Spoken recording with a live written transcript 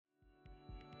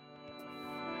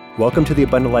Welcome to the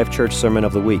Abundant Life Church Sermon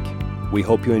of the Week. We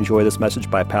hope you enjoy this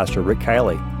message by Pastor Rick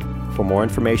Kielley. For more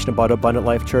information about Abundant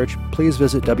Life Church, please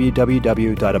visit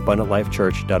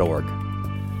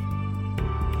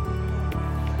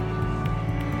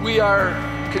www.abundantlifechurch.org. We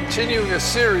are continuing a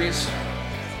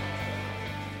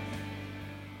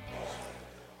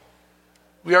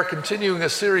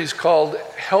series. Called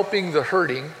Helping the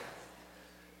Hurting.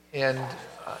 And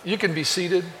you can be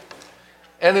seated.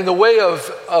 And in the way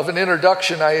of an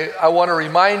introduction, I want to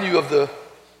remind you of the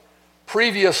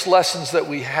previous lessons that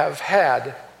we have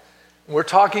had. We're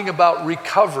talking about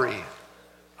recovery,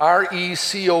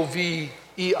 Recovery.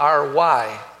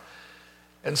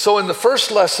 And so in the first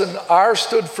lesson, R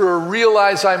stood for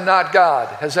realize I'm not God.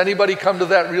 Has anybody come to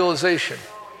that realization?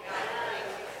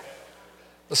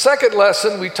 The second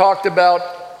lesson, we talked about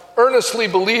earnestly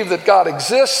believe that God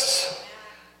exists,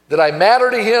 that I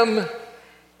matter to him,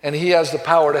 and he has the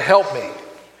power to help me.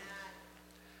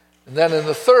 And then in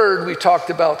the third, we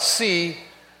talked about C,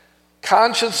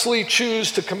 consciously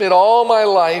choose to commit all my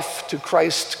life to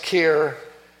Christ's care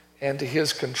and to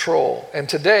his control. And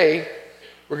today,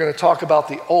 we're going to talk about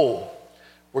the O.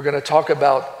 We're going to talk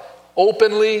about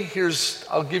openly,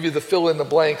 I'll give you the fill in the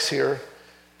blanks here.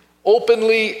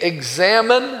 Openly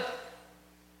examine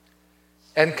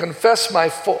and confess my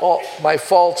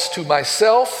faults to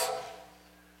myself,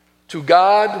 to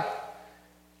God,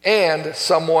 and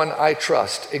someone I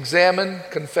trust. Examine,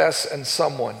 confess, and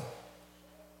someone.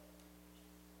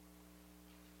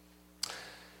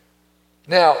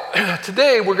 Now,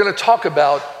 today we're going to talk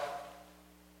about,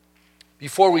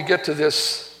 before we get to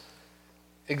this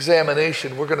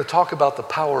examination, we're going to talk about the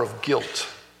power of guilt.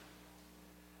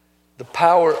 The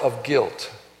power of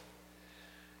guilt.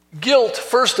 Guilt,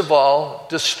 first of all,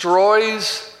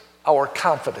 destroys our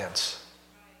confidence.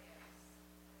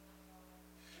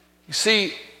 You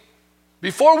see,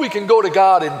 before we can go to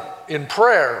God in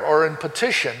prayer or in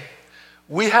petition,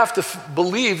 we have to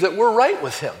believe that we're right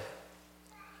with him.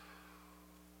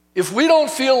 If we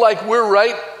don't feel like we're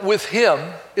right with him,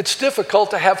 it's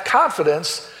difficult to have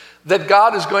confidence that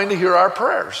God is going to hear our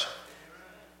prayers.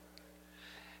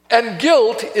 And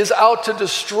guilt is out to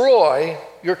destroy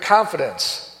your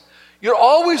confidence. You're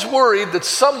always worried that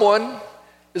someone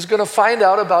is going to find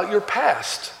out about your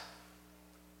past.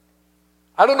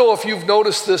 I don't know if you've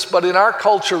noticed this, but in our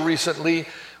culture recently,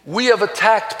 we have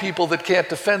attacked people that can't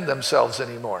defend themselves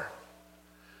anymore.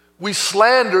 We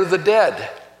slander the dead.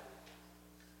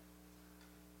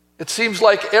 It seems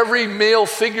like every male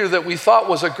figure that we thought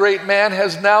was a great man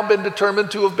has now been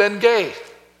determined to have been gay.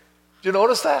 Did you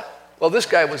notice that? Well, this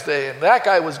guy was gay, and that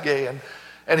guy was gay,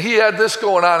 and he had this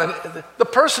going on. And the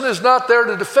person is not there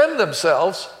to defend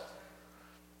themselves.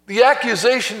 The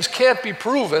accusations can't be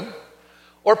proven,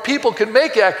 or people can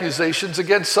make accusations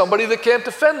against somebody that can't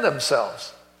defend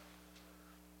themselves.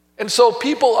 And so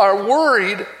people are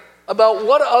worried about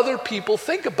what other people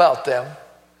think about them,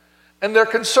 and they're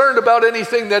concerned about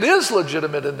anything that is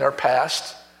legitimate in their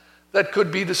past that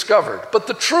could be discovered. But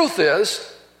the truth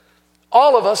is,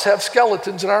 all of us have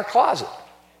skeletons in our closet.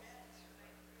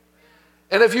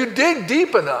 And if you dig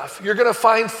deep enough, you're going to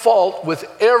find fault with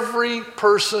every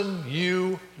person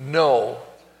you know,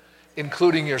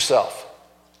 including yourself.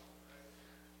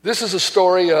 This is a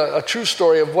story, a true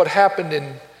story of what happened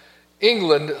in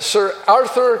England. Sir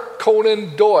Arthur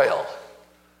Conan Doyle.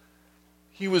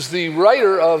 He was the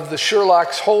writer of the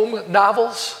Sherlock Holmes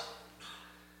novels.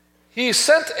 He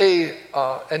sent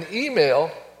an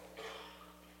email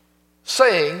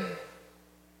saying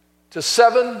to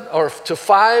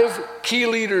 5 key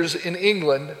leaders in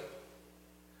England,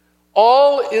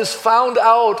 all is found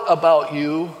out about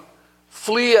you,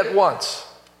 flee at once.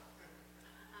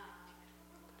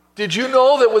 Did you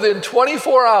know that within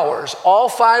 24 hours, all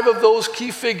 5 of those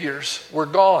key figures were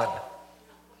gone?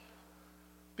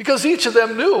 Because each of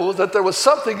them knew that there was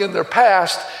something in their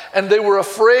past, and they were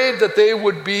afraid that they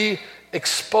would be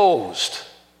exposed.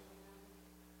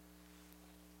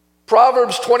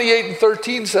 Proverbs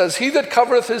 28:13 says, he that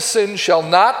covereth his sin shall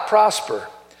not prosper,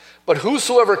 but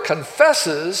whosoever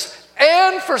confesses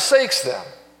and forsakes them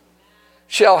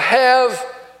shall have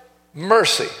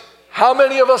mercy. How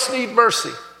many of us need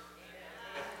mercy?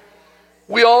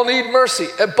 We all need mercy.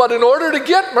 But in order to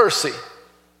get mercy,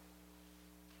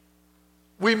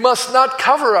 we must not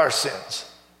cover our sins.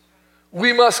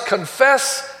 We must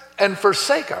confess and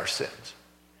forsake our sins.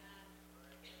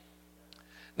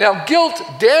 Now, guilt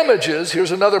damages,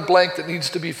 here's another blank that needs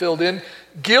to be filled in.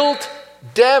 Guilt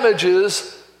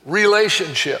damages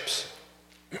relationships.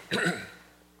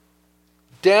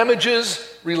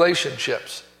 Damages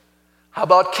relationships. How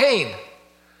about Cain?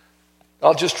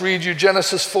 I'll just read you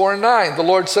Genesis 4:9. The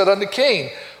Lord said unto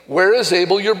Cain, where is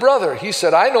Abel your brother? He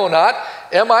said, I know not.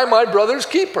 Am I my brother's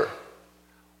keeper?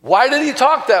 Why did he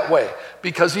talk that way?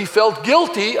 Because he felt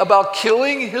guilty about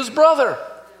killing his brother.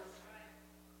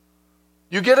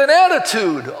 You get an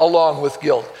attitude along with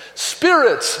guilt.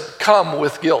 Spirits come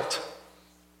with guilt.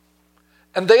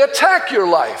 And they attack your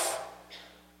life.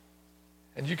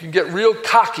 And you can get real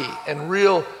cocky and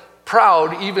real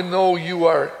proud even though you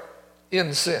are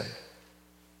in sin.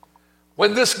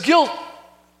 When this guilt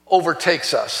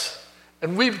overtakes us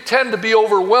and we tend to be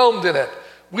overwhelmed in it,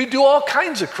 we do all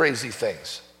kinds of crazy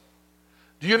things.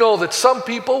 Do you know that some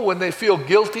people, when they feel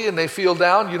guilty and they feel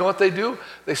down, you know what they do?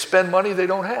 They spend money they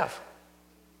don't have.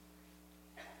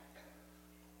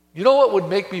 You know what would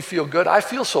make me feel good? I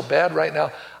feel so bad right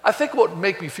now. I think what would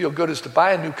make me feel good is to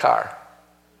buy a new car.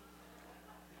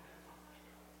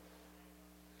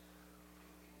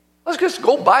 Let's just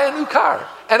go buy a new car.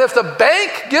 And if the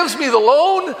bank gives me the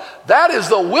loan, that is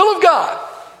the will of God.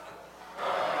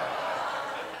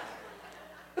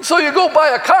 And so you go buy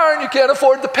a car and you can't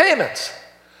afford the payments.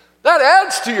 That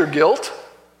adds to your guilt.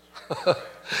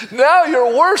 Now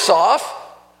you're worse off,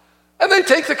 and they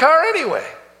take the car anyway.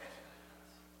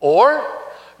 Or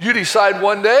you decide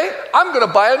one day, I'm going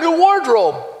to buy a new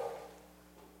wardrobe.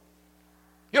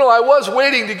 You know, I was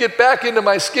waiting to get back into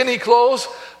my skinny clothes,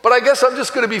 but I guess I'm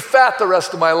just going to be fat the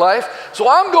rest of my life. So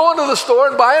I'm going to the store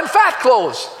and buying fat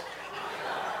clothes.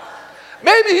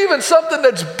 Maybe even something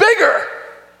that's bigger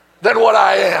than what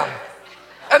I am.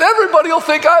 And everybody will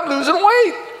think I'm losing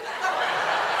weight.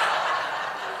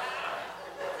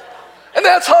 And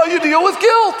that's how you deal with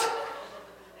guilt.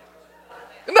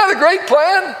 Isn't that a great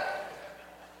plan?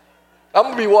 I'm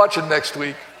going to be watching next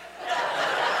week.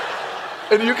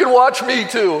 And you can watch me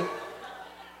too.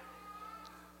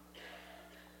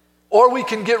 Or we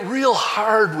can get real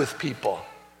hard with people.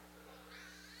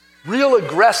 Real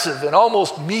aggressive and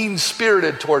almost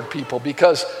mean-spirited toward people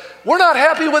because we're not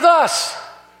happy with us.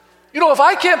 You know, if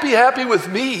I can't be happy with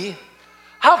me,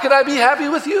 how can I be happy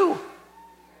with you?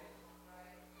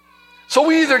 So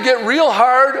we either get real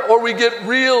hard or we get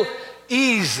real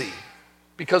easy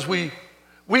because we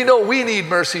know we need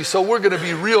mercy, so we're going to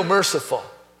be real merciful.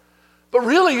 But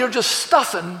really, you're just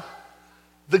stuffing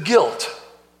the guilt.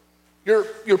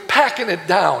 You're packing it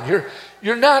down.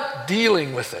 You're not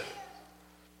dealing with it.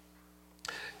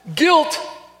 Guilt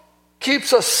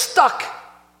keeps us stuck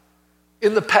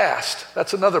in the past.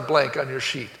 That's another blank on your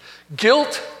sheet.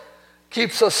 Guilt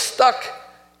keeps us stuck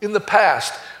in the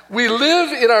past. We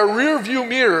live in our rearview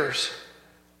mirrors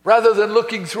rather than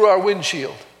looking through our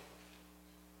windshield.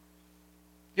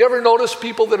 You ever notice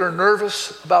people that are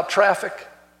nervous about traffic?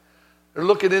 They're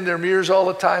looking in their mirrors all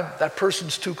the time. That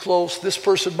person's too close. This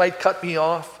person might cut me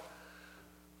off.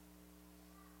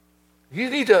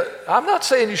 I'm not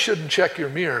saying you shouldn't check your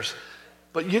mirrors,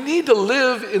 but you need to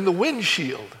live in the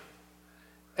windshield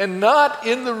and not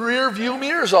in the rear view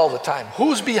mirrors all the time.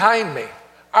 Who's behind me?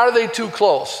 Are they too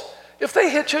close? If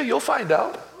they hit you, you'll find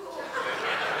out.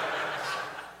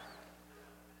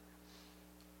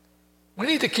 We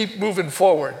need to keep moving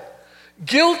forward.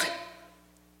 Guilt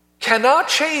cannot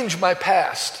change my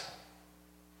past,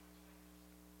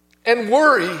 and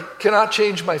worry cannot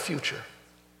change my future.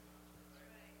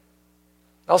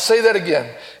 I'll say that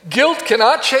again. Guilt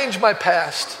cannot change my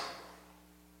past,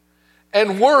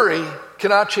 and worry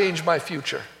cannot change my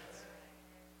future.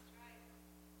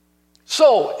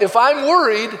 So, if I'm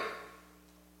worried,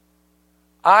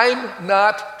 I'm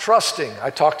not trusting.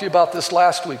 I talked to you about this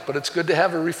last week, but it's good to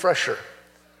have a refresher.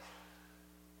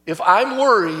 If I'm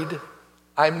worried,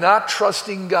 I'm not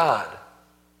trusting God.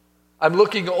 I'm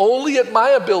looking only at my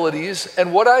abilities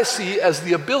and what I see as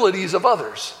the abilities of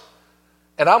others.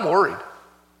 And I'm worried.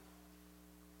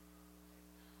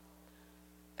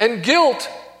 And guilt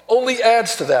only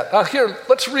adds to that. Now here,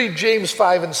 let's read James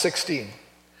 5:16.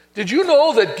 Did you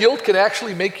know that guilt can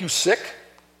actually make you sick?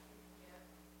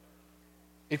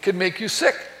 It can make you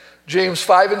sick. James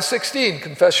 5:16,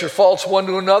 confess your faults one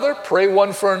to another, pray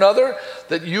one for another,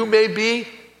 that you may be.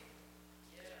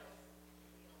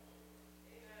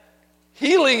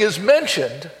 Healing is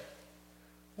mentioned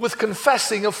with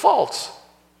confessing of faults.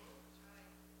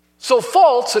 So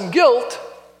faults and guilt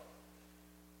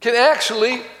can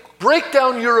actually break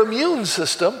down your immune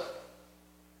system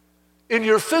in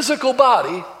your physical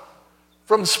body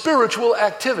from spiritual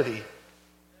activity.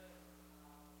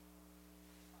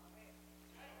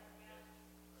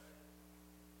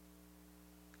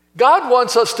 God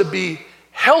wants us to be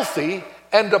healthy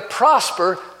and to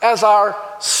prosper as our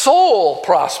soul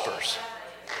prospers.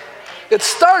 It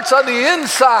starts on the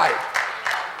inside.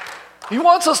 He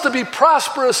wants us to be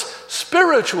prosperous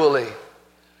spiritually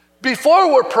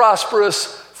before we're prosperous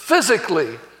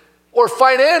physically or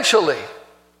financially.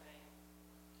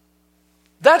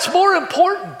 That's more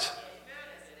important.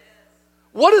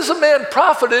 What is a man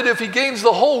profited if he gains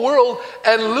the whole world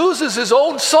and loses his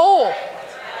own soul?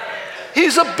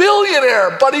 He's a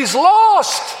billionaire, but he's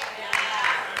lost.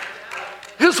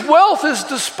 His wealth is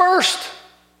dispersed.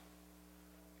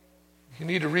 You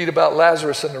need to read about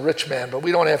Lazarus and the rich man, but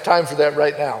we don't have time for that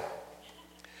right now.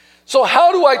 So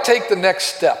how do I take the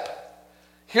next step?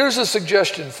 Here's a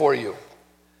suggestion for you.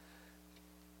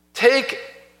 Take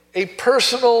a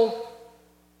personal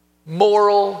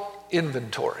moral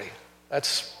inventory.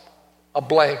 That's a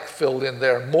blank filled in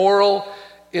there. Moral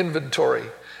inventory.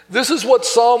 This is what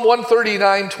Psalm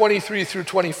 139, 23 through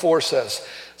 24 says.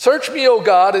 Search me, O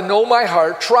God, and know my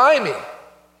heart. Try me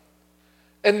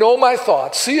and know my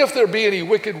thoughts. See if there be any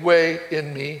wicked way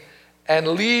in me, and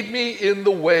lead me in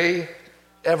the way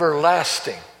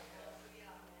everlasting.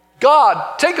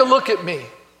 God, take a look at me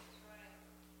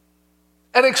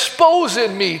and expose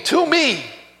in me, to me,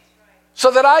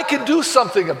 so that I can do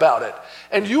something about it.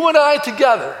 And you and I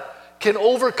together can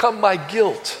overcome my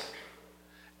guilt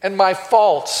and my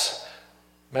faults.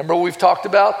 Remember what we've talked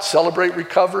about? Celebrate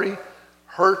recovery,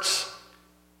 hurts,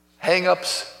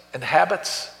 hang-ups, and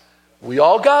habits. We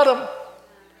all got them.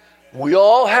 We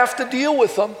all have to deal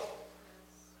with them.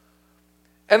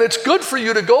 And it's good for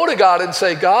you to go to God and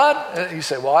say, God, and you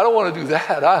say, well, I don't want to do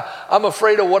that. I'm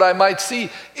afraid of what I might see.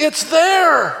 It's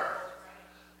there.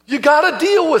 You got to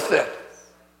deal with it.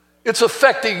 It's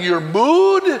affecting your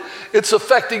mood. It's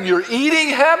affecting your eating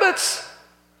habits.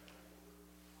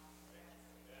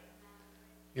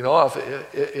 You know,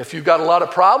 if you've got a lot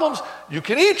of problems, you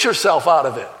can eat yourself out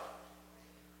of it.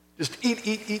 Just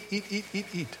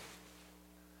eat.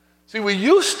 See, we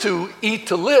used to eat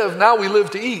to live. Now we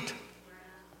live to eat.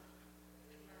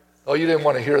 Oh, you didn't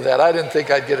want to hear that. I didn't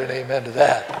think I'd get an amen to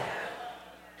that.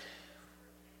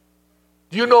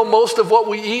 Do you know most of what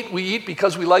we eat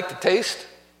because we like the taste?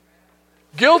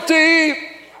 Guilty.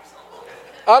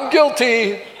 I'm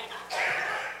guilty.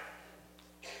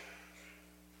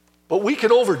 But we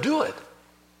can overdo it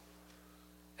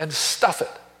and stuff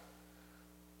it.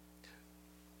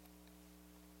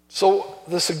 So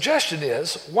the suggestion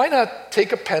is, why not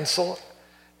take a pencil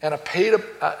and a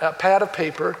pad of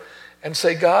paper and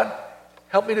say, God,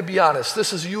 help me to be honest.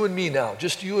 This is you and me now,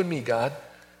 just you and me, God.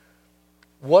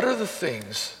 What are the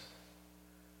things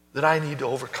that I need to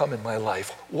overcome in my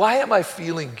life? Why am I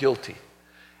feeling guilty?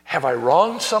 Have I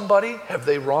wronged somebody? Have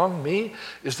they wronged me?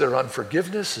 Is there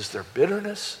unforgiveness? Is there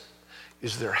bitterness?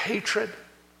 Is there hatred?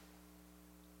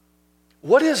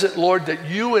 What is it, Lord, that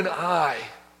you and I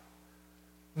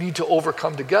need to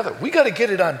overcome together? We got to get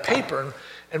it on paper,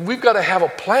 and we've got to have a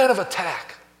plan of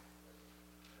attack.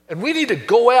 And we need to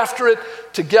go after it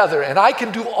together. And I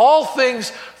can do all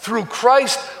things through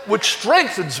Christ, which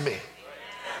strengthens me.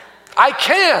 I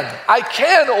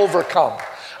can overcome.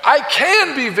 I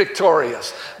can be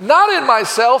victorious. Not in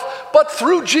myself, but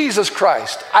through Jesus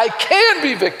Christ. I can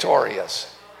be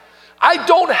victorious. I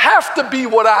don't have to be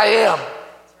what I am.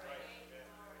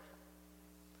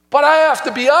 But I have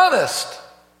to be honest.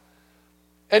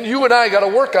 And you and I got to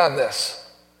work on this.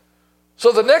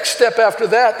 So the next step after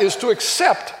that is to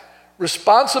accept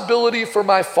responsibility for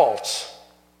my faults.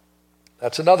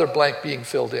 That's another blank being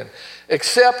filled in.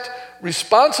 Accept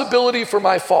responsibility for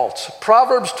my faults.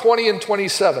 Proverbs 20 and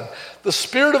 27. The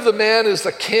spirit of the man is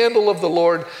the candle of the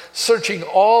Lord, searching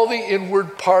all the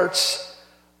inward parts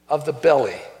of the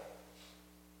belly.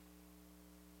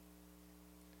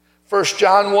 1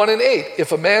 John 1 and 8,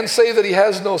 if a man say that he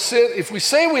has no sin, if we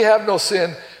say we have no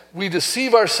sin, we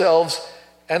deceive ourselves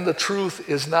and the truth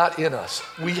is not in us.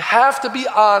 We have to be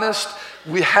honest.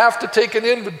 We have to take an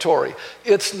inventory.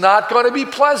 It's not going to be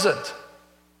pleasant,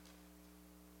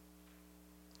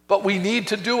 but we need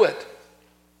to do it.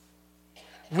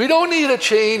 We don't need a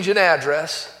change in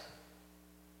address.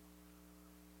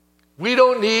 We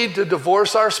don't need to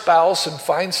divorce our spouse and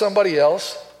find somebody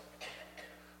else.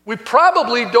 We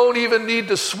probably don't even need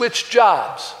to switch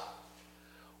jobs.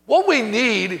 What we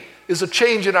need is a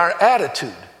change in our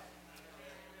attitude.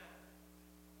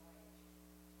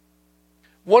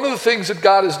 One of the things that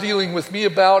God is dealing with me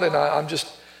about, and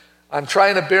I'm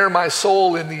trying to bear my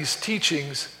soul in these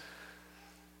teachings,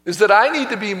 is that I need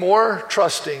to be more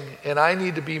trusting and I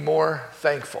need to be more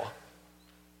thankful.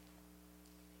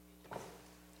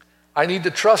 I need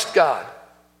to trust God.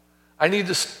 I need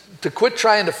to quit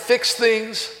trying to fix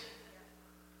things,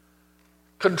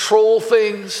 control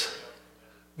things,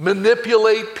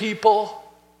 manipulate people.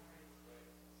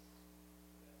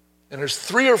 And there's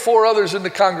 3 or 4 others in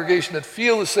the congregation that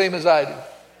feel the same as I do.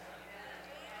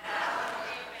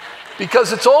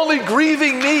 because it's only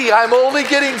grieving me. I'm only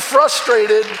getting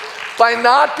frustrated by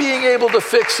not being able to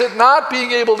fix it, not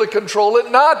being able to control it,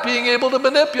 not being able to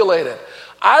manipulate it.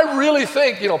 I really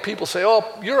think, people say, oh,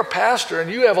 you're a pastor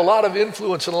and you have a lot of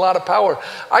influence and a lot of power.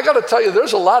 I got to tell you,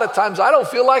 there's a lot of times I don't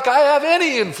feel like I have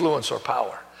any influence or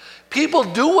power. People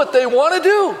do what they want to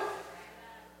do.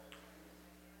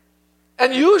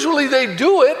 And usually they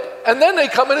do it, and then they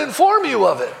come and inform you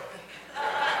of it.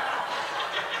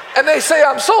 And they say,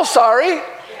 I'm so sorry.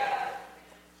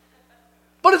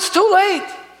 But it's too late.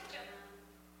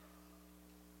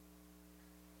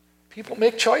 People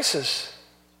make choices.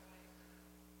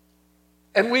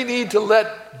 And we need to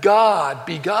let God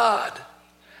be God.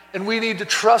 And we need to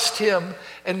trust him.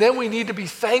 And then we need to be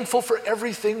thankful for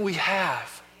everything we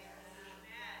have.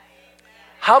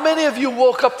 How many of you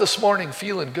woke up this morning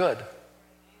feeling good?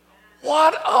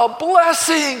 What a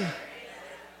blessing.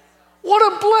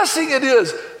 What a blessing it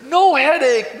is. No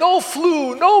headache, no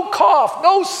flu, no cough,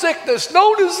 no sickness,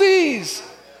 no disease.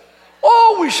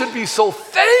 Oh, we should be so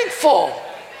thankful.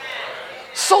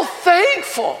 So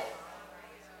thankful.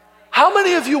 How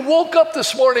many of you woke up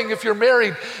this morning, if you're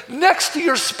married, next to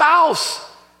your spouse?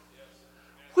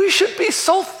 We should be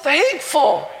so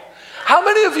thankful. How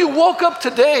many of you woke up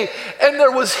today and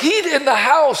there was heat in the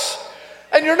house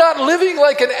and you're not living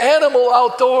like an animal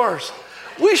outdoors?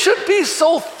 We should be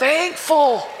so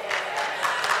thankful.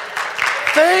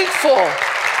 Thankful.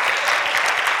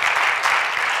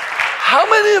 How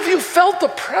many of you felt the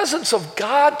presence of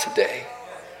God today?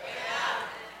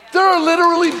 There are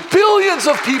literally billions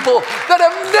of people that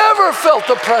have never felt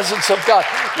the presence of God.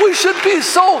 We should be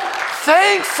so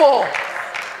thankful.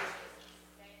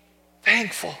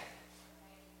 Thankful.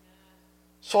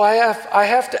 So I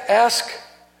have to ask,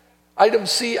 item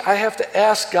C, I have to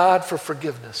ask God for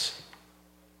forgiveness.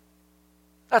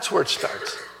 That's where it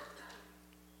starts.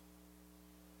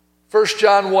 1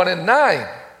 John 1:9.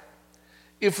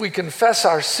 If we confess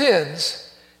our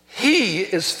sins, he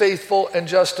is faithful and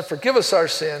just to forgive us our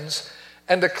sins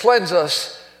and to cleanse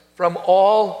us from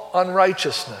all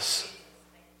unrighteousness.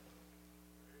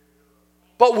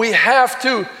 But we have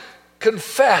to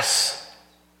confess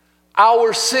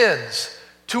our sins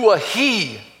to a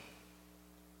he.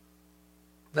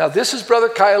 Now this is Brother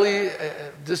Kielley,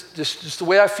 just the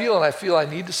way I feel, and I feel I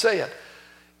need to say it.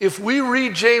 If we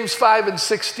read James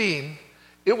 5:16,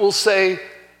 it will say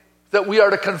that we are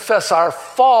to confess our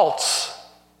faults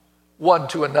one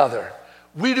to another.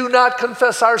 We do not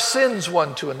confess our sins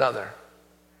one to another.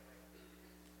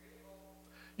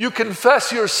 You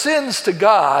confess your sins to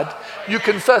God, you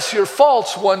confess your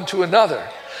faults one to another.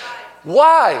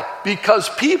 Why? Because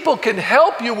people can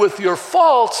help you with your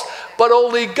faults, but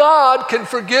only God can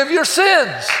forgive your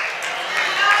sins.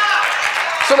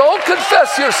 So don't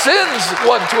confess your sins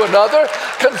one to another,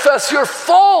 confess your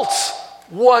faults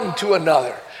one to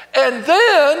another. And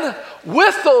then,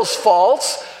 with those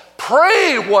faults,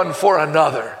 pray one for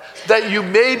another that you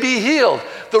may be healed.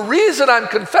 The reason I'm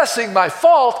confessing my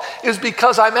fault is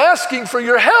because I'm asking for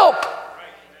your help.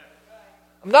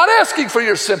 I'm not asking for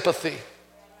your sympathy.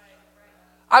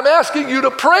 I'm asking you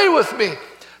to pray with me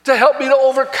to help me to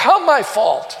overcome my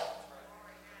fault.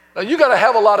 Now, you got to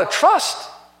have a lot of trust.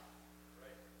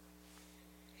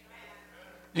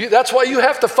 That's why you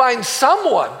have to find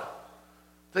someone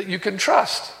that you can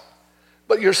trust.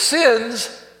 But your sins,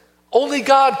 only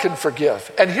God can forgive.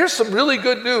 And here's some really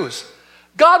good news.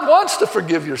 God wants to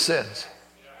forgive your sins.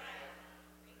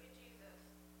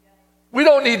 We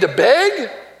don't need to beg.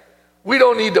 We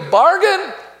don't need to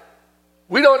bargain.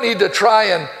 We don't need to try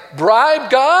and bribe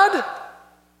God.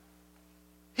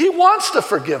 He wants to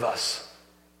forgive us.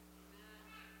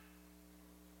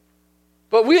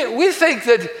 But we think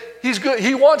that he's good.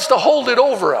 He wants to hold it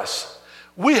over us.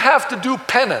 We have to do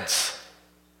penance.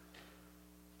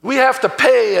 We have to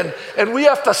pay and we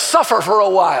have to suffer for a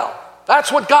while.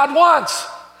 That's what God wants,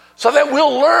 so that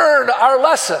we'll learn our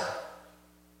lesson.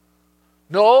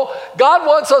 No, God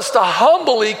wants us to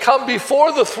humbly come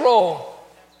before the throne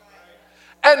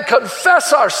and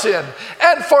confess our sin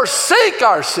and forsake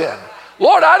our sin.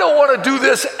 Lord, I don't want to do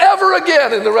this ever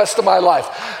again in the rest of my life.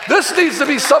 This needs to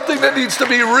be something that needs to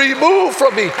be removed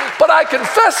from me. But I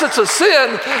confess it's a sin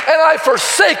and I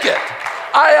forsake it.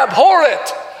 I abhor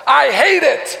it. I hate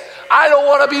it. I don't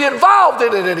want to be involved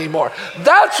in it anymore.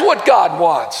 That's what God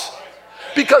wants.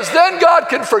 Because then God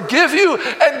can forgive you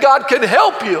and God can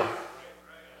help you.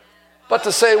 But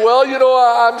to say, well,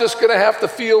 I'm just going to have to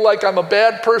feel like I'm a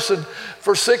bad person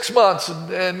for 6 months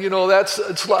and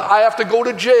I have to go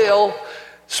to jail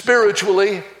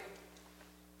spiritually.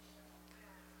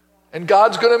 And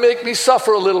God's going to make me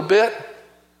suffer a little bit.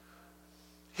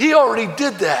 He already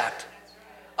did that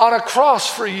on a cross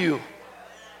for you.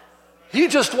 He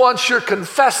just wants your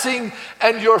confessing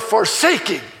and your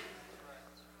forsaking.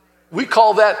 We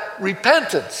call that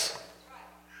repentance.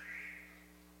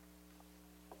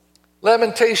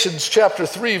 Lamentations chapter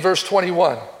 3, verse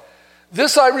 21.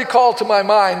 This I recall to my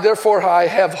mind, therefore I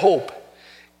have hope.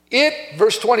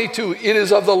 Verse 22, it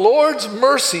is of the Lord's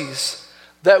mercies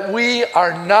that we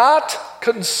are not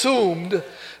consumed,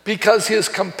 because his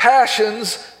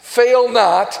compassions fail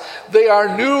not. They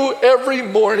are new every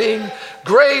morning.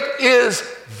 Great is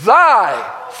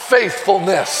thy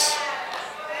faithfulness.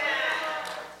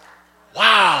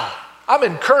 Wow, I'm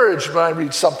encouraged when I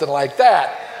read something like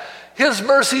that. His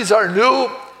mercies are new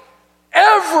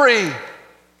every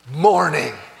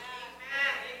morning.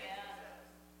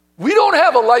 We don't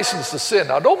have a license to sin.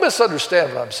 Now, don't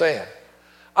misunderstand what I'm saying.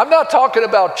 I'm not talking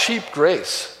about cheap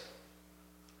grace.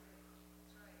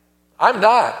 I'm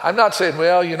not saying,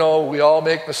 well, we all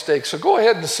make mistakes, so go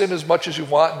ahead and sin as much as you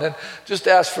want and then just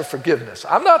ask for forgiveness.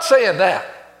 I'm not saying that.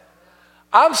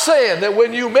 I'm saying that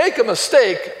when you make a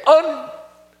mistake,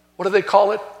 what do they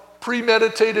call it?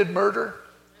 Premeditated murder?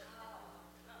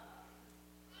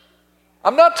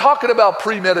 I'm not talking about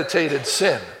premeditated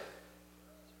sin.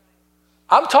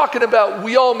 I'm talking about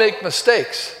we all make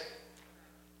mistakes.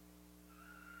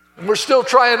 And we're still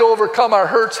trying to overcome our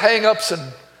hurts, hang-ups,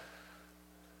 and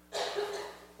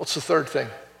what's the third thing?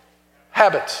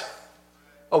 Habits.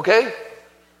 Okay?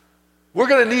 We're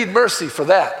going to need mercy for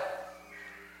that.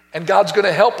 And God's going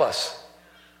to help us.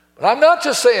 But I'm not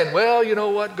just saying, well, you know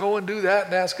what, go and do that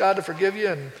and ask God to forgive you,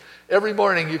 and every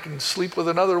morning you can sleep with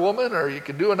another woman, or you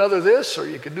can do another this, or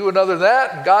you can do another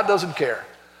that, and God doesn't care.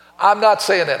 I'm not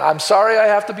saying that. I'm sorry I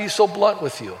have to be so blunt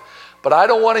with you, but I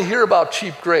don't want to hear about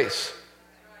cheap grace.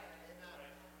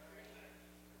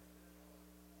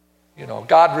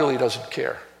 God really doesn't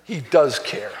care. He does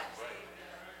care.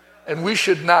 And we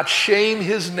should not shame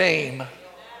his name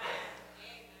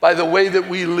by the way that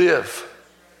we live.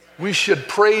 We should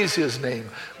praise his name.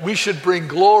 We should bring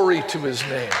glory to his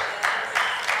name.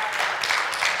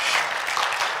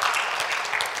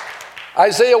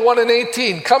 Isaiah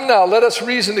 1:18, come now, let us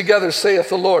reason together, saith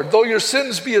the Lord. Though your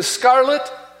sins be as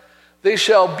scarlet, they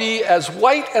shall be as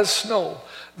white as snow.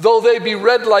 Though they be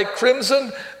red like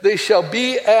crimson, they shall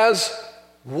be as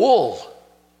wool.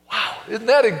 Wow, isn't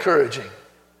that encouraging?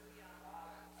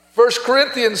 1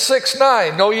 Corinthians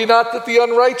 6:9, know ye not that the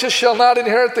unrighteous shall not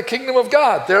inherit the kingdom of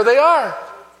God? There they are.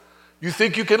 You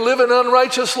think you can live an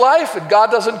unrighteous life and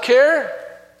God doesn't care?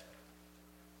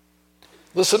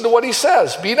 Listen to what he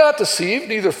says. Be not deceived,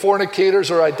 neither fornicators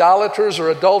or idolaters or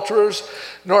adulterers,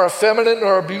 nor effeminate,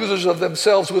 nor abusers of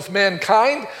themselves with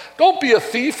mankind. Don't be a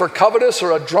thief or covetous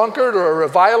or a drunkard or a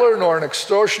reviler, nor an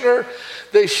extortioner.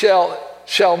 They shall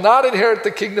not inherit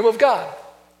the kingdom of God.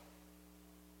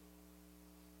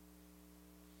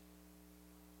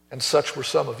 And such were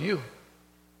some of you.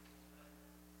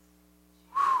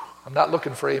 I'm not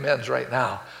looking for amens right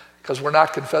now, because we're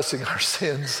not confessing our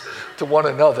sins to one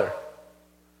another.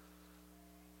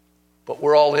 But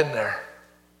we're all in there.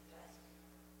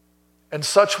 And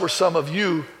such were some of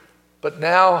you, but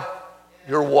now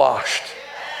you're washed.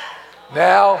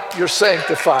 Now you're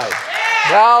sanctified.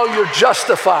 Now you're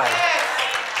justified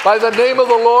by the name of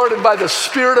the Lord and by the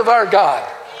Spirit of our God.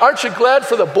 Aren't you glad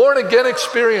for the born-again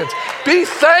experience? Be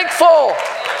thankful.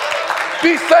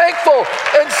 Be thankful.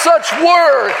 And such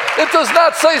were. It does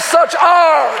not say such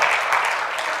are.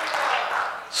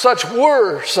 Such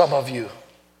were some of you.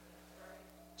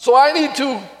 So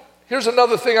here's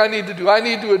another thing I need to do. I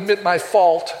need to admit my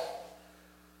fault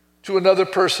to another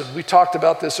person. We talked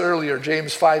about this earlier,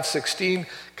 James 5:16.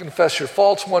 Confess your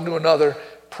faults one to another.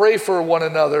 Pray for one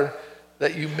another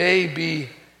that you may be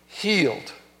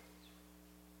healed.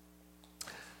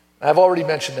 I've already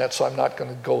mentioned that, so I'm not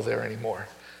going to go there anymore.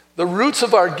 The roots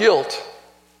of our guilt,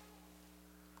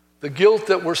 the guilt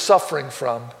that we're suffering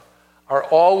from, are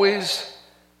always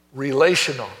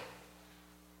relational.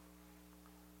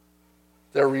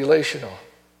 They're relational.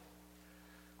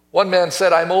 One man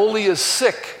said, I'm only as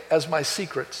sick as my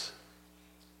secrets.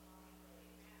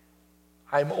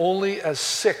 I'm only as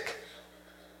sick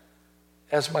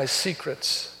as my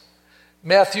secrets.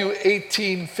 Matthew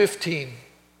 18:15.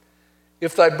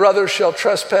 If thy brother shall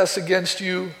trespass against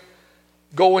you,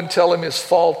 go and tell him his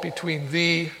fault between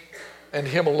thee and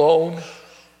him alone.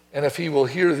 And if he will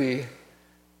hear thee,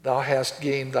 thou hast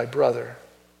gained thy brother.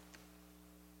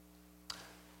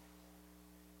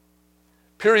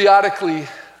 Periodically,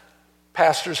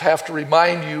 pastors have to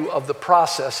remind you of the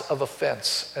process of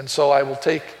offense. And so I will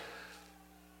take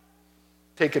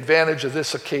advantage of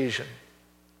this occasion.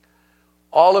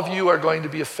 All of you are going to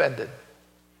be offended.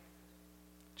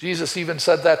 Jesus even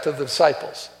said that to the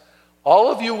disciples.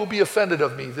 All of you will be offended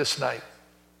of me this night.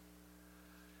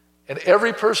 And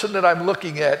every person that I'm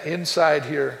looking at inside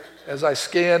here, as I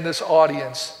scan this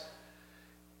audience,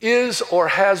 is or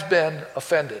has been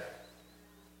offended.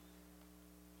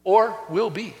 Or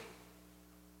will be.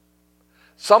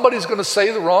 Somebody's going to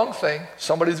say the wrong thing.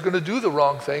 Somebody's going to do the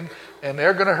wrong thing. And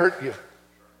they're going to hurt you.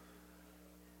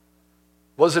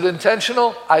 Was it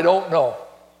intentional? I don't know.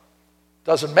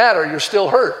 Doesn't matter. You're still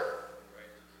hurt.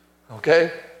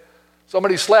 Okay?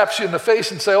 Somebody slaps you in the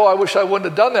face and say, oh, I wish I wouldn't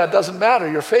have done that. Doesn't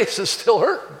matter. Your face is still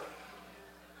hurting.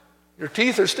 Your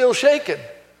teeth are still shaking.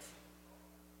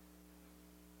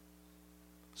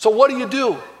 So what do you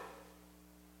do?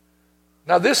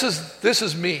 Now this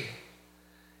is me.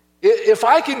 If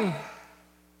I can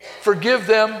forgive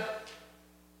them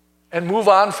and move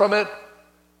on from it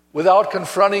without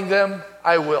confronting them,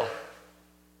 I will.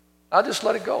 I'll just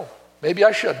let it go. Maybe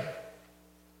I shouldn't.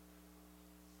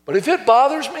 But if it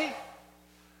bothers me,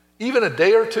 even a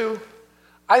day or two,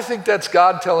 I think that's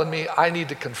God telling me I need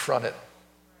to confront it.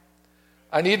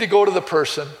 I need to go to the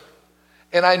person,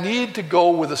 and I need to go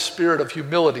with a spirit of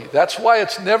humility. That's why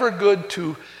it's never good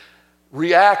to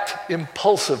react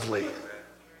impulsively.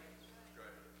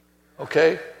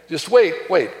 Okay? Just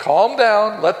wait, calm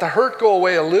down, let the hurt go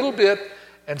away a little bit,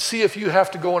 and see if you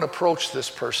have to go and approach this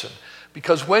person.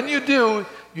 Because when you do,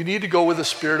 you need to go with a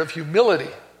spirit of humility.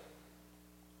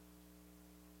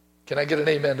 Can I get an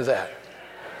amen to that?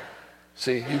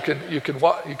 See, you can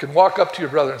walk up to your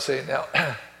brother and say,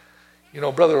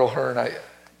 now, Brother O'Hearn,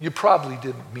 you probably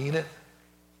didn't mean it.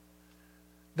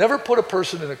 Never put a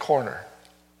person in a corner,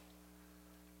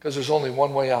 because there's only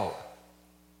one way out.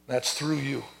 That's through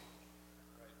you.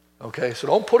 Okay, so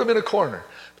don't put him in a corner.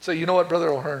 Say, you know what, Brother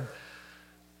O'Hearn,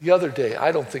 the other day,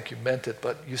 I don't think you meant it,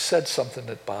 but you said something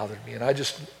that bothered me, and I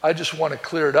just want to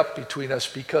clear it up between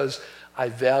us because I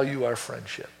value our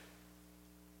friendship.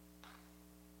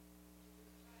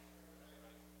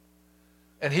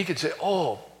 And he could say,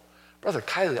 oh, Brother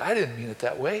Kielley, I didn't mean it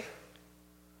that way.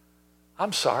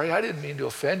 I'm sorry, I didn't mean to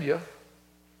offend you.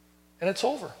 And it's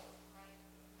over.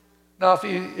 Now,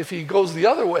 if he goes the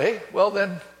other way, well,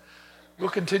 then we'll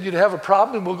continue to have a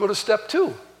problem and we'll go to step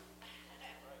 2.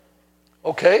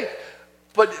 Okay?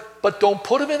 But don't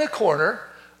put him in a corner.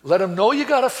 Let him know you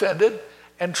got offended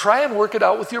and try and work it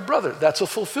out with your brother. That's a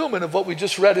fulfillment of what we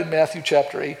just read in Matthew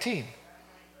chapter 18.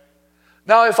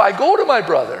 Now, if I go to my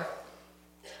brother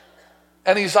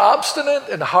and he's obstinate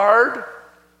and hard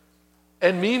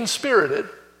and mean-spirited,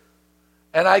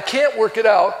 and I can't work it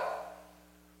out,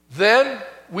 then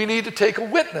we need to take a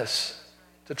witness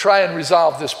to try and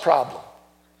resolve this problem.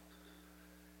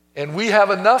 And we have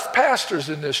enough pastors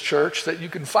in this church that you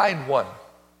can find one.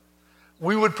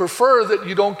 We would prefer that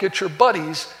you don't get your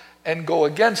buddies and go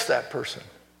against that person.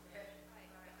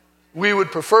 We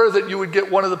would prefer that you would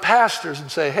get one of the pastors and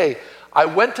say, hey, I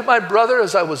went to my brother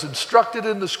as I was instructed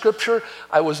in the scripture.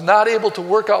 I was not able to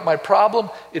work out my problem.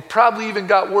 It probably even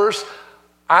got worse.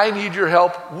 I need your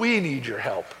help. We need your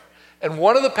help. And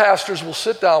one of the pastors will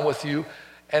sit down with you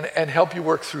and help you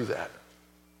work through that.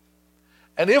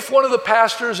 And if one of the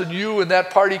pastors and you and that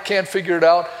party can't figure it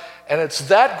out, and it's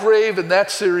that grave and that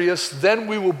serious, then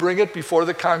we will bring it before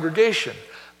the congregation.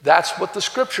 That's what the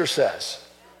scripture says.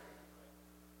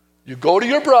 You go to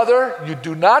your brother, you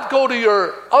do not go to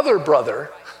your other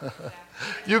brother.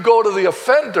 You go to the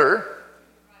offender.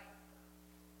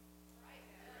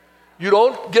 You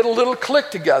don't get a little clique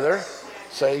together.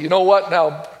 Say, you know what,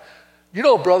 now,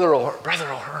 Brother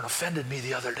O'Hearn offended me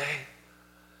the other day.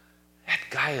 That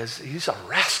guy he's a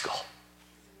rascal.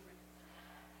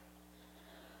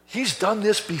 He's done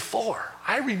this before.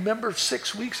 I remember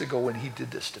 6 weeks ago when he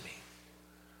did this to me.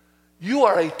 You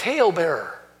are a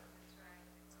talebearer.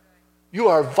 You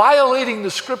are violating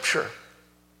the scripture.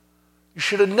 You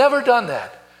should have never done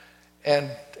that.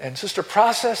 And Sister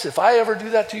Process, if I ever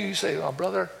do that to you, you say, oh,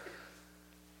 brother,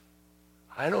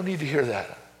 I don't need to hear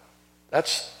that.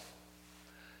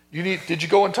 Did you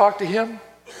go and talk to him?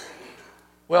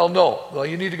 Well, no. Well,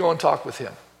 you need to go and talk with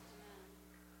him.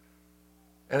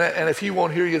 And if he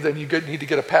won't hear you, then you need to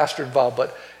get a pastor involved.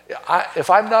 But if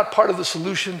I'm not part of the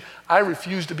solution, I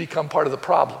refuse to become part of the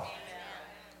problem.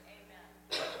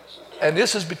 And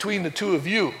this is between the two of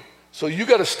you. So you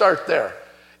got to start there.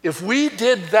 If we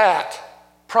did that,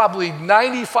 probably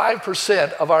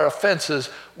 95% of our offenses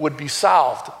would be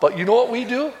solved. But you know what we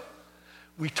do?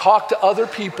 We talk to other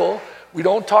people. We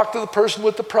don't talk to the person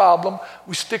with the problem.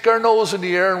 We stick our nose in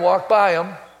the air and walk by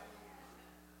them.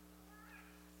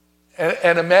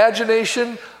 And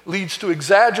imagination leads to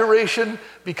exaggeration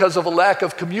because of a lack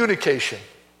of communication.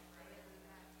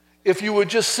 if you would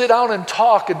just sit down and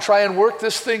talk and try and work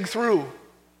this thing through.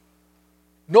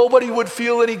 Nobody would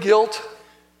feel any guilt,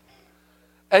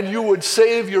 and you would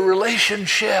save your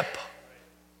relationship.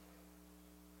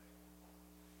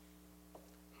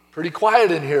 Pretty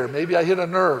quiet in here. Maybe I hit a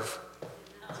nerve.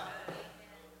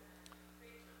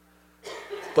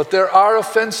 But there are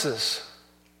offenses,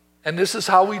 and this is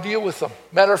how we deal with them.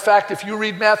 Matter of fact, if you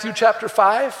read Matthew chapter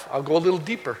 5, I'll go a little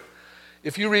deeper.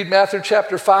 If you read Matthew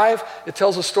chapter 5, it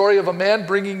tells a story of a man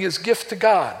bringing his gift to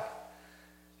God.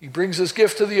 He brings his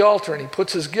gift to the altar and he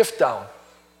puts his gift down.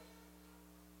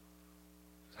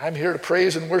 I'm here to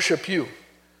praise and worship you.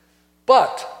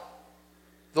 But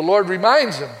the Lord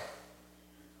reminds him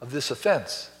of this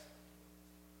offense.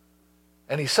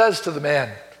 And he says to the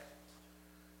man,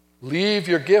 leave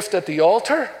your gift at the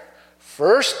altar.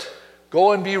 First,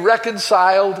 go and be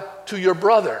reconciled to your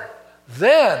brother.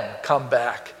 Then come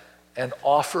back and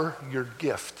offer your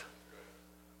gift.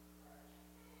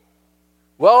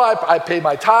 Well, I pay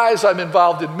my tithes, I'm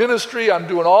involved in ministry, I'm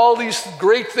doing all these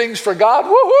great things for God,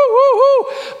 woo, woo, woo, woo.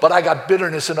 But I got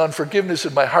bitterness and unforgiveness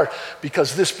in my heart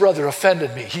because this brother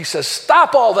offended me. He says,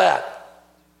 stop all that.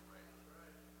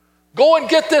 Go and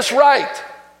get this right.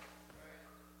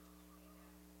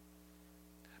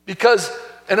 Because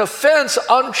an offense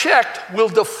unchecked will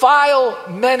defile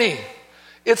many.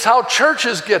 It's how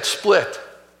churches get split.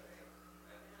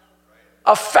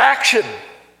 A faction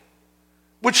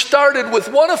which started with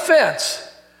one offense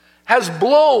has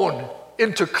blown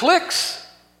into cliques,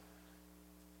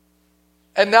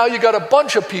 and now you got a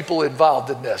bunch of people involved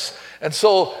in this. And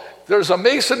so there's a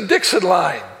Mason-Dixon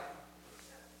line.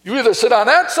 You either sit on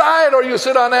that side or you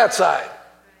sit on that side.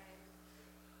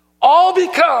 All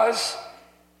because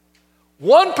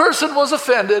one person was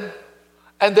offended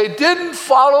and they didn't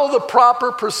follow the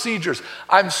proper procedures.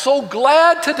 I'm so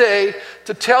glad today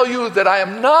to tell you that I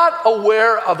am not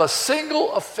aware of a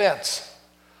single offense.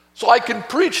 So I can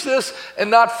preach this and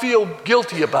not feel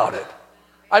guilty about it.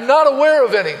 I'm not aware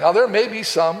of any. Now there may be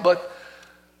some, but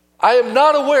I am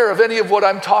not aware of any of what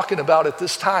I'm talking about at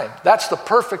this time. That's the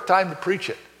perfect time to preach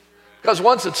it. Because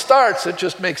once it starts, it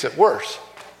just makes it worse.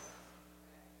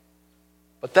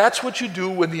 But that's what you do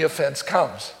when the offense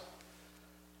comes.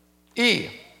 E,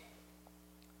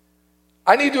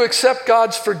 I need to accept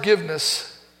God's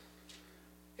forgiveness,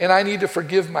 and I need to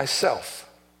forgive myself.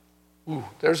 Ooh,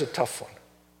 there's a tough one.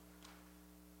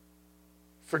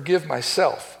 Forgive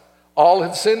myself. All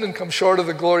have sinned and come short of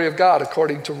the glory of God,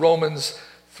 according to Romans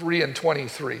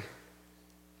 3:23.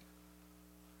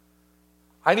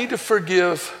 I need to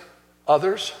forgive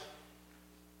others.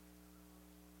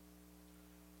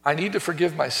 I need to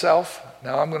forgive myself.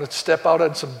 Now I'm going to step out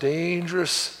on some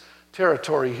dangerous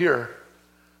territory here.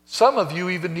 Some of you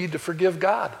even need to forgive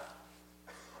God.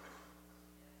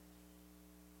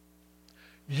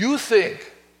 You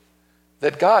think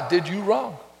that God did you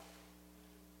wrong.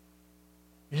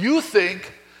 You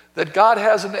think that God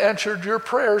hasn't answered your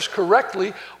prayers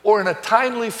correctly or in a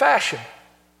timely fashion.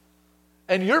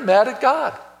 And you're mad at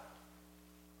God.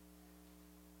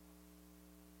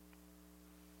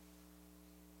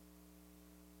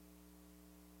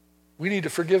 We need to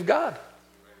forgive God.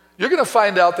 You're going to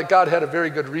find out that God had a very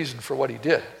good reason for what he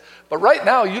did. But right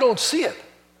now, you don't see it.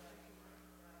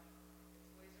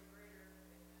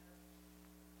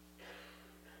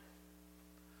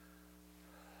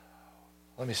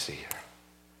 Let me see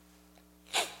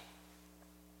here.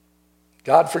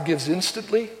 God forgives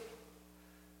instantly.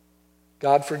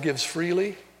 God forgives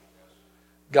freely.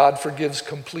 God forgives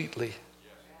completely.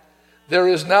 There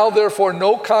is now, therefore,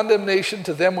 no condemnation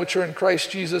to them which are in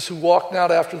Christ Jesus, who walk not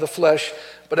after the flesh,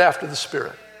 but after the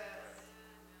Spirit.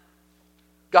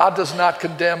 God does not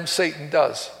condemn, Satan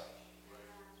does.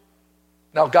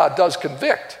 Now, God does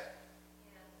convict.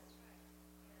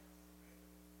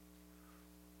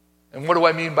 And what do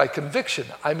I mean by conviction?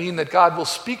 I mean that God will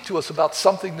speak to us about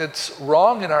something that's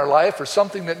wrong in our life or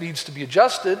something that needs to be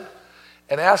adjusted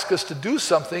and ask us to do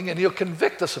something, and he'll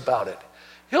convict us about it.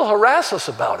 He'll harass us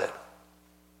about it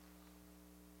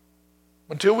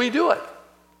until we do it.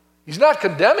 He's not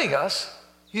condemning us.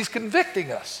 He's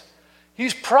convicting us.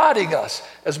 He's prodding us.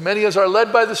 As many as are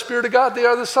led by the Spirit of God, they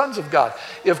are the sons of God.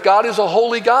 If God is a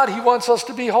holy God, he wants us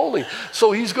to be holy.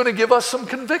 So he's going to give us some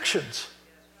convictions.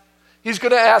 He's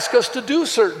going to ask us to do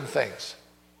certain things.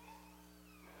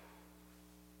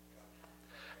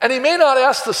 And he may not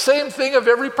ask the same thing of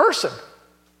every person.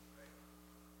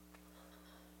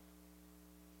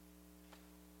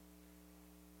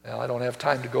 Well, I don't have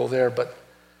time to go there, but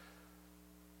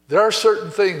there are certain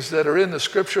things that are in the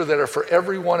scripture that are for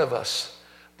every one of us.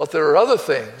 But there are other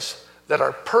things that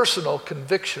are personal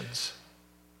convictions.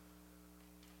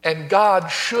 And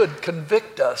God should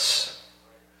convict us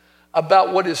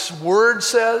about what His Word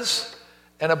says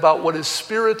and about what His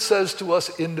Spirit says to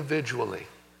us individually.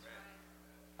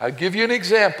 I'll give you an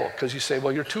example, because you say,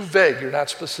 well, you're too vague, you're not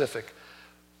specific.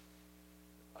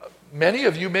 Many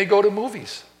of you may go to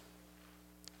movies,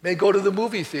 may go to the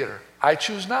movie theater. I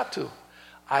choose not to.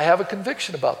 I have a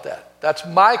conviction about that. That's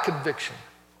my conviction.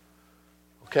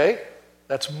 Okay?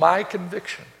 That's my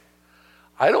conviction.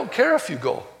 I don't care if you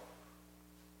go.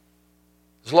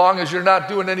 As long as you're not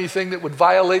doing anything that would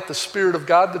violate the Spirit of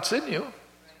God that's in you.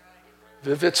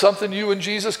 If it's something you and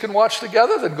Jesus can watch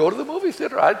together, then go to the movie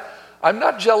theater. I'm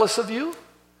not jealous of you.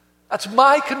 That's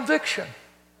my conviction.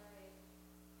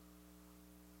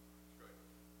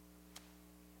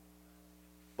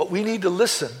 But we need to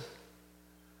listen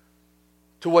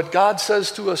to what God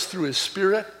says to us through His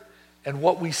Spirit and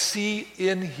what we see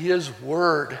in His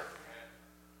Word.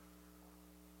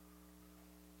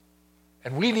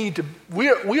 And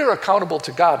we are accountable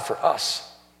to God for us,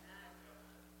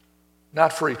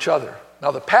 not for each other. Now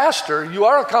the pastor, you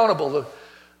are accountable.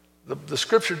 The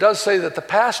scripture does say that the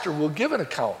pastor will give an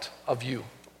account of you.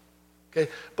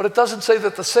 Okay? But it doesn't say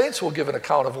that the saints will give an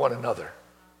account of one another.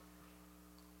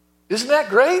 Isn't that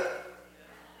great?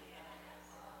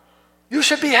 You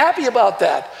should be happy about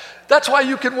that. That's why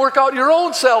you can work out your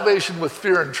own salvation with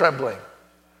fear and trembling.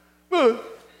 Well,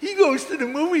 he goes to the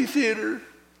movie theater,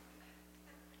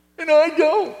 and I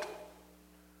don't.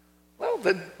 Well,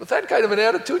 then with that kind of an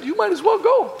attitude, you might as well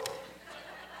go.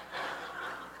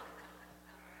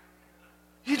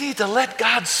 You need to let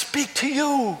God speak to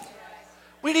you.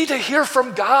 We need to hear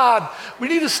from God. We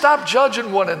need to stop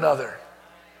judging one another.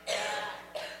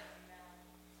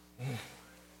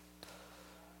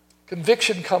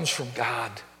 Conviction comes from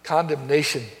God.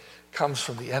 Condemnation comes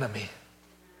from the enemy.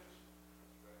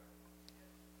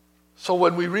 So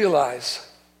when we realize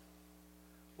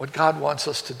what God wants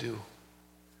us to do,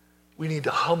 we need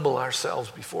to humble ourselves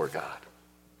before God.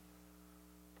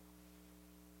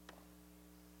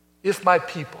 If my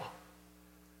people,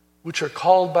 which are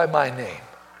called by my name,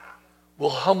 will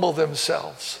humble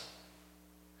themselves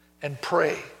and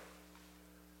pray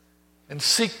and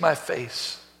seek my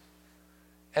face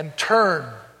and turn,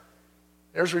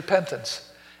 there's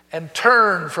repentance, and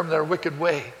turn from their wicked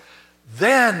way,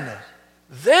 then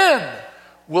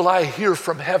will I hear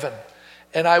from heaven,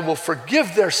 and I will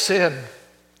forgive their sin,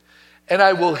 and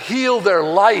I will heal their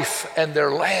life and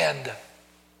their land.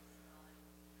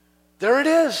 There it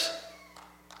is.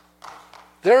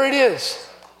 There it is.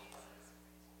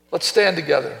 Let's stand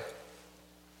together.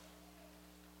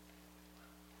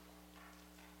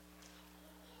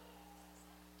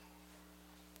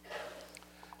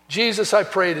 Jesus, I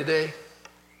pray today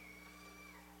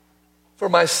for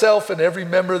myself and every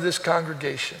member of this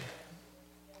congregation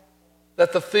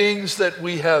that the things that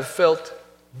we have felt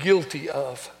guilty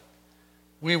of,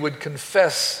 we would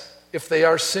confess if they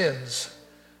are sins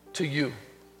to you.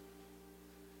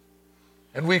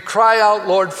 And we cry out,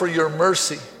 Lord, for your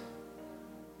mercy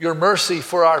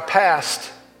for our past,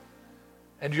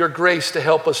 and your grace to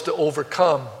help us to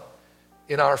overcome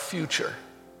in our future.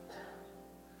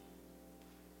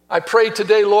 I pray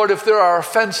today, Lord, if there are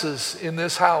offenses in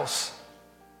this house,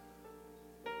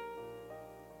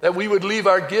 that we would leave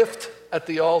our gift at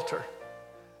the altar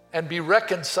and be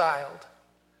reconciled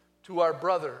to our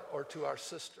brother or to our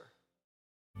sister.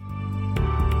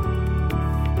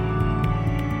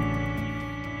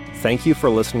 Thank you for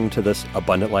listening to this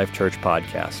Abundant Life Church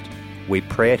podcast. We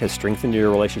pray it has strengthened your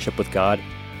relationship with God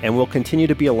and will continue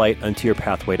to be a light unto your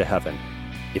pathway to heaven.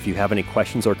 If you have any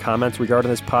questions or comments regarding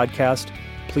this podcast,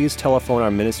 please telephone our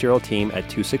ministerial team at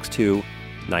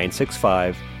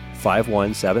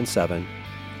 262-965-5177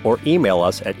 or email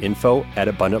us at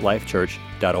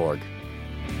info@abundantlifechurch.org.